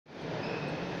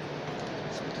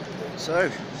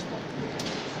So,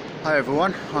 hi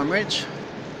everyone, I'm Rich.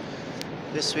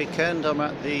 This weekend I'm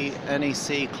at the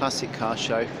NEC Classic Car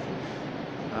Show.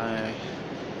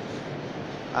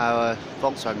 Our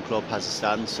Volkswagen Club has a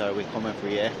stand, so we come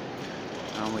every year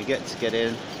and we get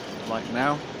in like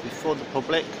now before the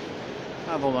public,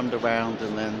 have a wander around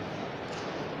and then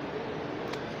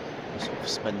sort of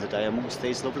spend the day amongst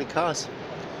these lovely cars.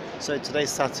 So today's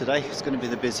Saturday, it's going to be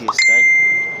the busiest day.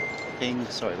 Ping,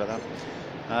 sorry about that.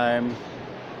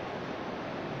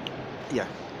 Yeah,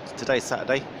 today's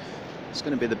Saturday. It's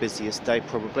going to be the busiest day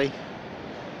probably.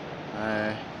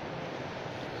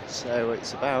 So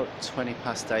it's about 20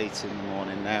 past 8 in the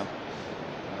morning now.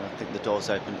 I think the doors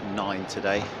open at 9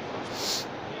 today.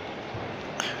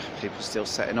 People still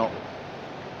setting up.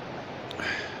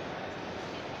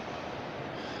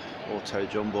 Auto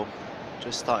jumble.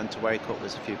 Just starting to wake up.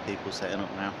 There's a few people setting up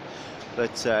now.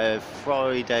 But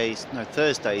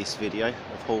Thursday's video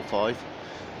of Hall 5,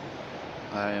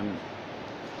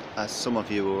 as some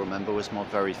of you will remember, was my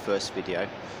very first video.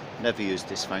 Never used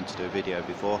this phone to do a video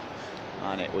before,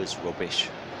 and it was rubbish.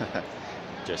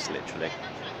 Just literally.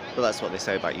 But that's what they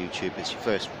say about YouTube, is your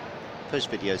first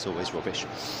video is always rubbish.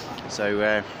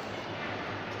 So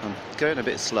I'm going a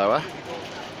bit slower.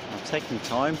 I'm taking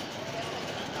time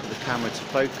for the camera to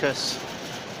focus.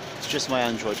 It's just my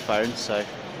Android phone, so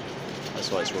that's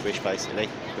why it's rubbish basically.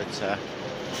 But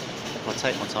if I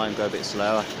take my time, go a bit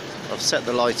slower. I've set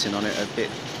the lighting on it a bit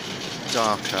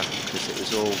darker because it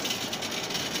was all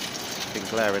been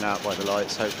glaring out by the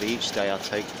lights. Hopefully each day I'll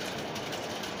take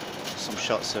some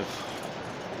shots of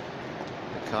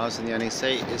the cars in the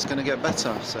NEC. It's going to get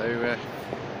better. So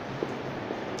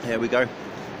here we go.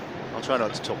 I'll try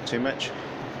not to talk too much,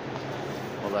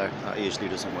 although that usually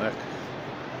doesn't work.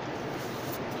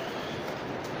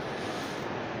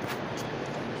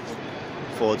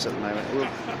 Fords at the moment. We'll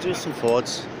do some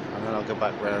Fords and then I'll go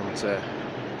back round to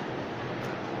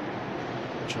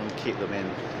try and keep them in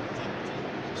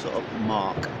sort of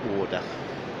mark order.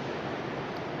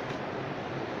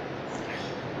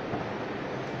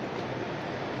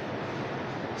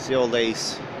 See, all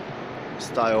these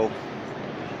style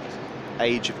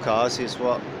age of cars is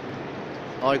what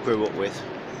I grew up with.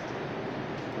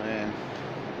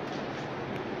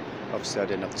 Obviously I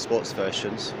didn't have the sports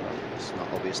versions, well, it's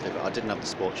not obviously, but I didn't have the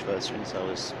sports versions, I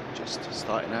was just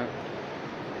starting out.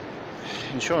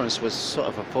 Insurance was sort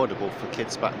of affordable for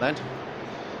kids back then,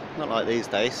 not like these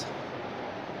days.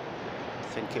 I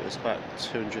think it was about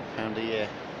 £200 a year.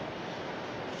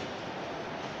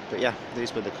 But yeah,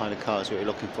 these were the kind of cars we were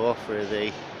looking for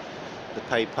the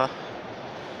paper.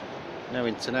 No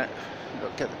internet,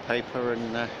 get the paper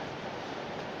and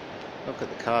look at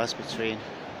the cars between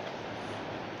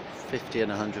 £50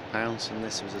 and £100, and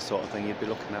this was the sort of thing you'd be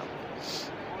looking at.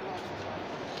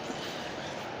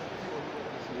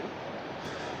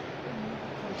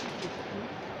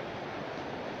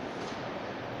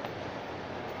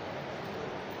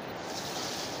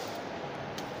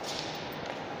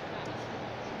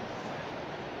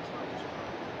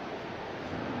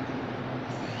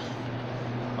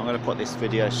 I'm going to put this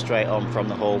video straight on from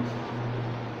the hall,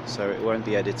 so it won't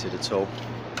be edited at all.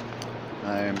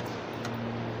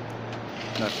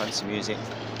 No fancy music,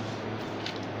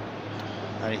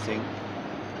 anything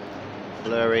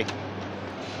blurry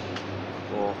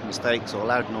or mistakes or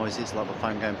loud noises like the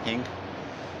phone going ping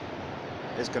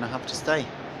is going to have to stay.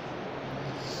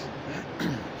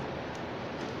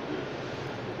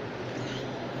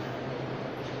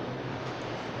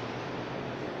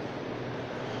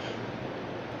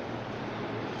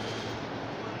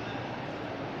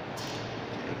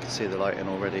 You can see the lighting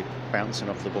already bouncing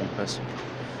off the bumpers.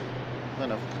 I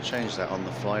don't know if I can change that on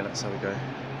the fly. Let's have a go.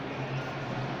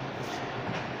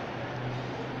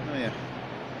 Oh yeah,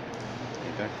 there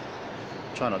you go.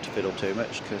 Try not to fiddle too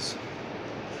much because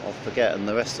I'll forget and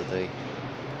the rest of the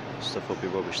stuff will be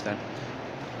rubbish then.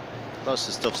 Lots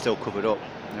of stuff still covered up.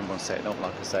 Everyone's setting up,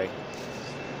 like I say.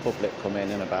 Public come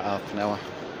in about half an hour.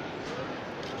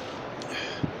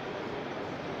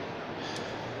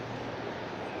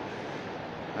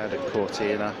 I had a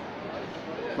Cortina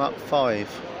Mark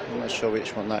 5. I'm not sure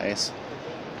which one that is.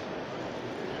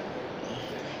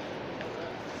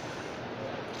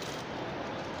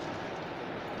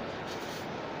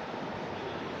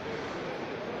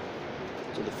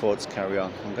 Do the Fords carry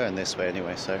on? I'm going this way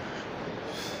anyway, so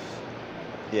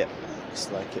yeah, looks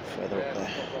like it further up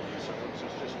there.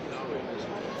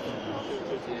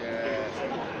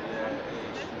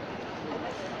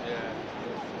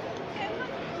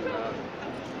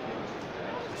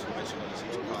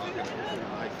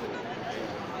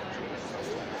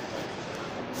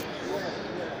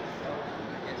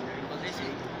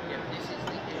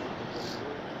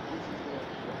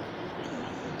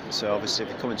 So obviously if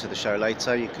you're coming to the show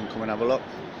later, you can come and have a look.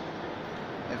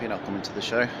 If you're not coming to the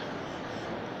show,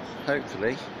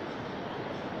 hopefully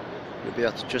you'll be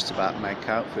able to just about make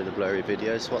out through the blurry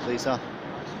videos what these are.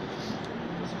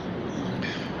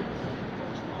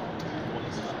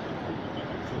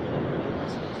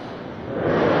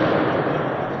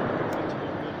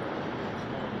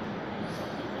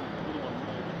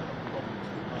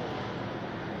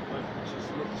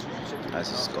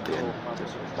 As it's got the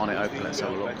bonnet open, let's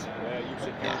have a look.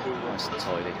 Yeah, nice and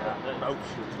tidy.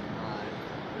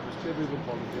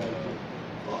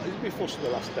 He's been fussing the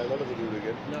last day, I'll never do it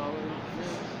again. No.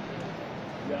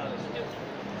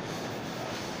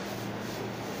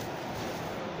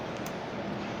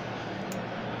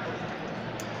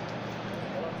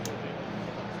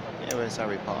 Yeah, where's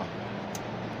Harry Potter?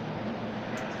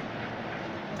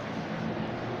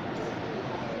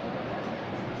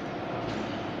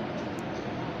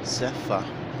 Zephyr.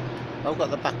 I've got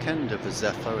the back end of a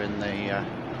Zephyr in the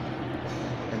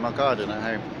in my garden at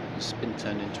home. It's been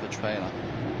turned into a trailer.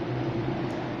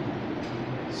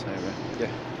 So yeah,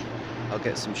 I'll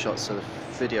get some shots of the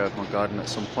video of my garden at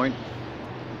some point.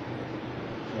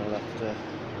 I'll have to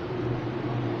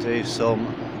do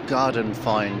some garden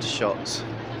find shots,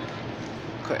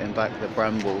 cutting back the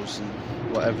brambles and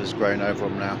whatever's grown over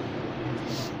them now.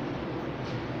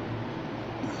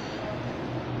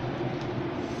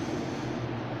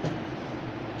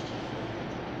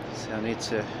 I need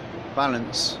to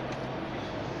balance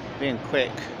being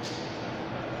quick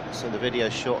so the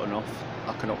video's short enough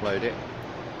I can upload it,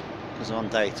 because I'm on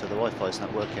data, the Wi-Fi's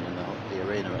not working in the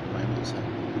arena at the moment, so.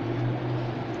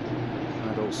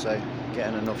 And also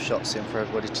getting enough shots in for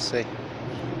everybody to see.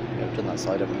 Yeah, I've done that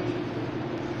side, haven't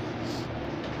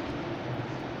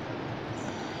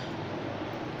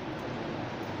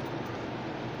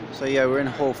I? So yeah, we're in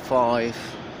Hall 5.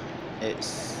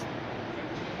 It's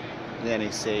the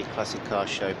NEC Classic Car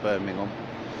Show Birmingham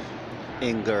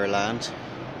in Gurland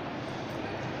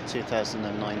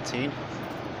 2019.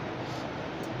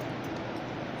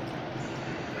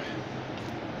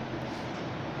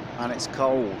 And it's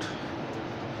cold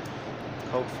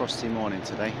frosty morning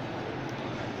today.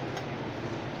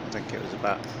 I think it was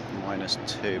about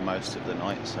 -2 most of the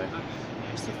night, so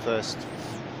it's the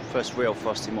first real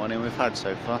frosty morning we've had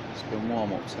so far. It's been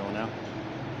warm up till now.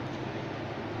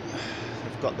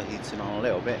 Got the heating on a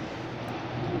little bit,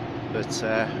 but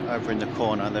over in the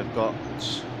corner they've got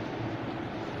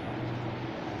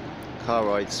car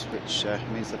rides, which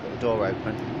means they've got the door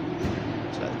open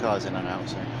to let the cars in and out,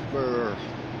 so brr.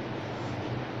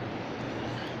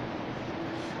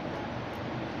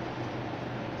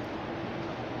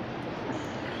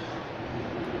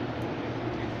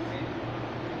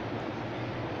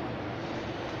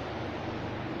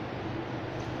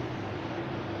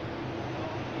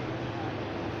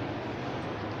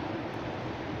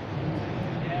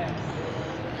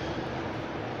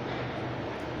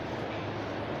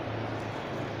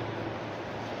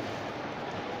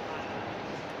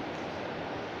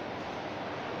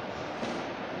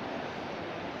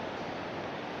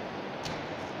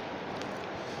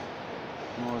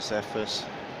 More Zephyrs.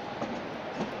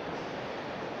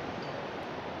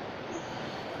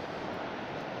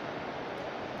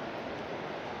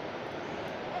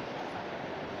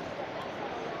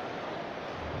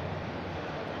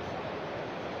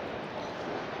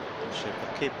 If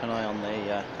I keep an eye on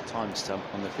the timestamp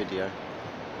on the video,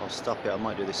 I'll stop it. I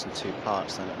might do this in 2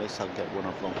 parts, then at least I'll get one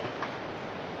of them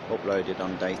uploaded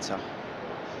on data.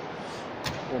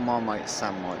 Well, my mate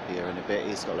Sam might be here in a bit.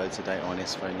 He's got loads of data on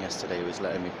his phone. Yesterday he was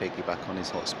letting me piggyback on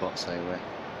his hotspot, so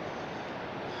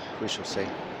we shall see.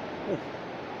 Ooh.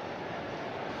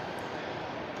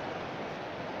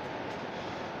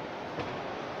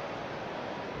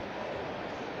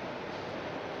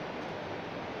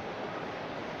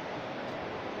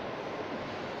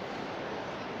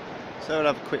 So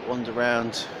we'll have a quick wander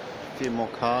around, a few more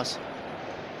cars.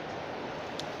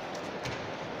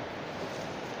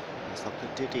 It's like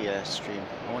a Diddy Airstream.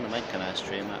 I want to make an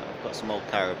Airstream. I've got some old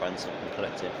caravans I've been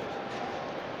collecting.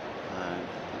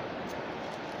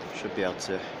 Should be able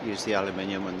to use the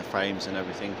aluminium and the frames and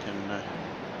everything and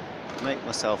make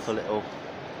myself a little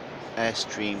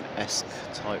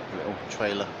Airstream-esque type little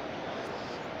trailer.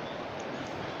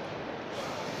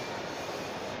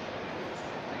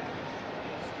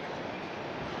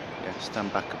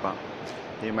 Stand back about.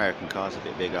 The American car's a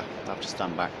bit bigger. I have to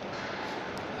stand back.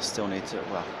 I still need to,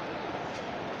 well,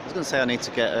 I was going to say I need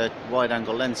to get a wide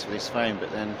angle lens for this phone,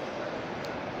 but then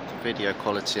the video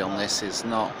quality on this is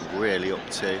not really up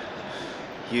to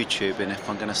YouTubing if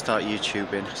I'm going to start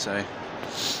YouTubing, so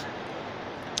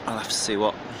I'll have to see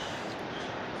what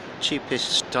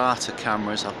cheapest starter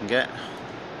cameras I can get.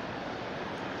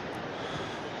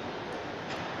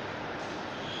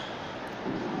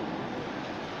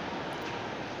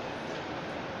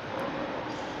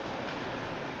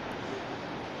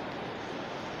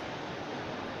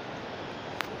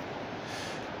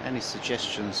 Any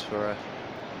suggestions for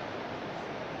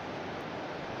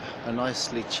a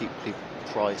nicely cheaply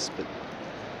priced but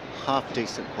half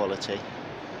decent quality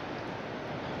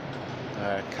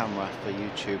camera for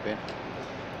YouTubing?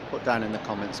 Put down in the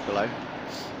comments below.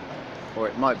 Or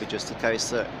it might be just a case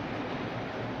that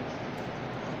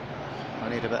I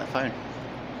need a better phone.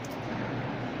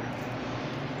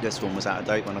 This one was out of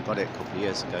date when I got it a couple of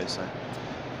years ago, so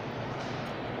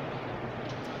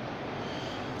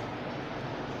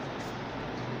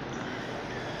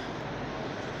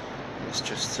it's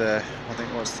just I think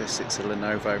what's this? It's a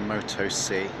Lenovo Moto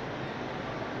C.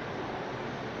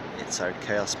 It's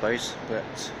okay, I suppose,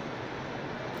 but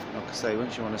like I say,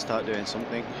 once you want to start doing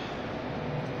something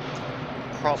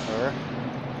proper,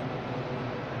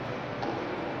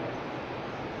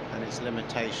 and its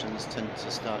limitations tend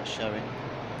to start showing.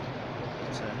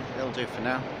 But it'll do for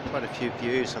now. Quite a few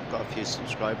views, I've got a few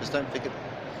subscribers. Don't forget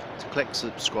to click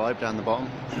subscribe down the bottom.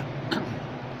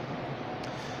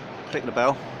 Click the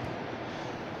bell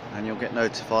and you'll get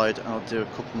notified. I'll do a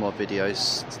couple more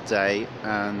videos today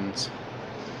and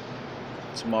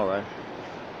tomorrow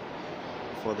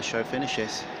before the show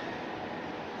finishes.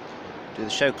 Do the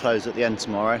show close at the end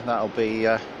tomorrow. That'll be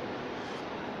the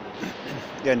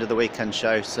end of the weekend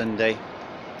show, Sunday.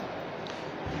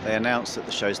 They announced that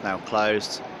the show's now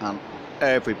closed and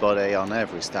everybody on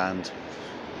every stand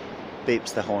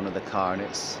beeps the horn of the car, and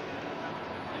it's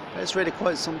really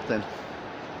quite something.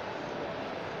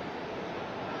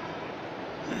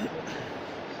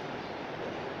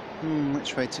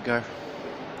 Which way to go?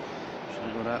 Should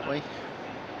we go that way?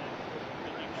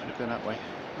 Should we go that way?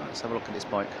 Right, let's have a look at this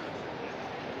bike.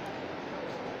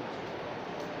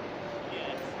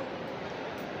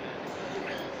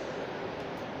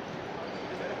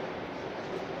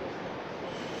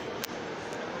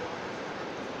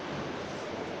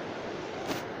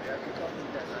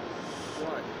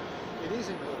 It is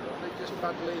important. They just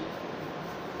badly.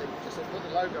 They just put the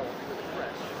logo on it with a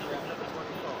crest. Yeah, number 25.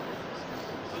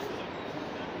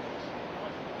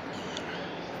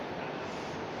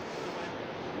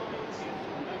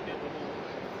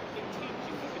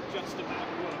 Just about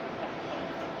work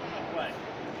that way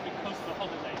because the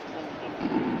holidays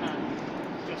and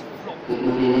just flop. Good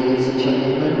morning, ladies and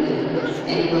gentlemen.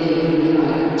 Anybody who would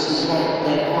like to swap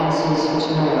their passes for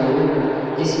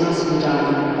tomorrow, this must be done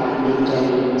by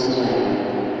midday today.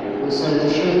 Also, the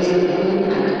show is open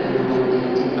and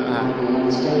illuminated on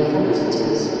Wednesday for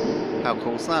visitors. How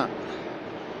cool's that?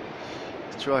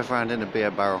 Let's drive around in a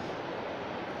beer barrel.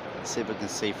 Let's see if we can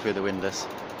see through the windows.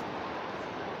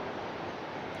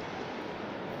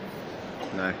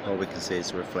 No, all we can see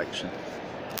is a reflection.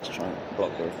 Let's try and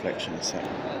block the reflection a sec.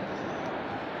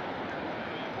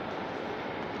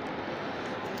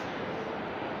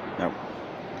 No.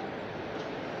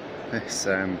 It's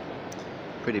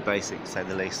pretty basic, to say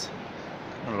the least.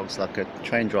 Kind of looks like a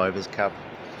train driver's cab.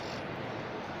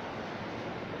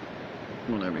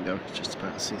 Well, there we go. Just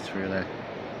about to see through there.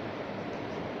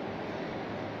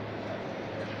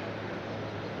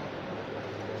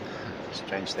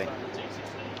 Strange thing.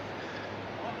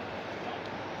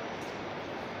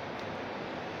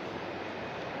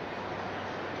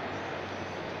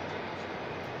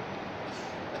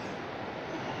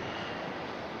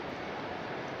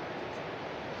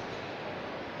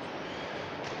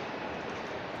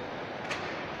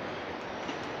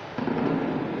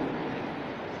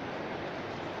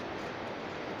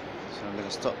 So I'm going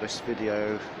to stop this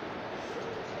video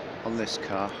on this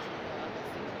car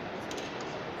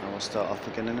and we'll start off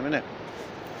again in a minute.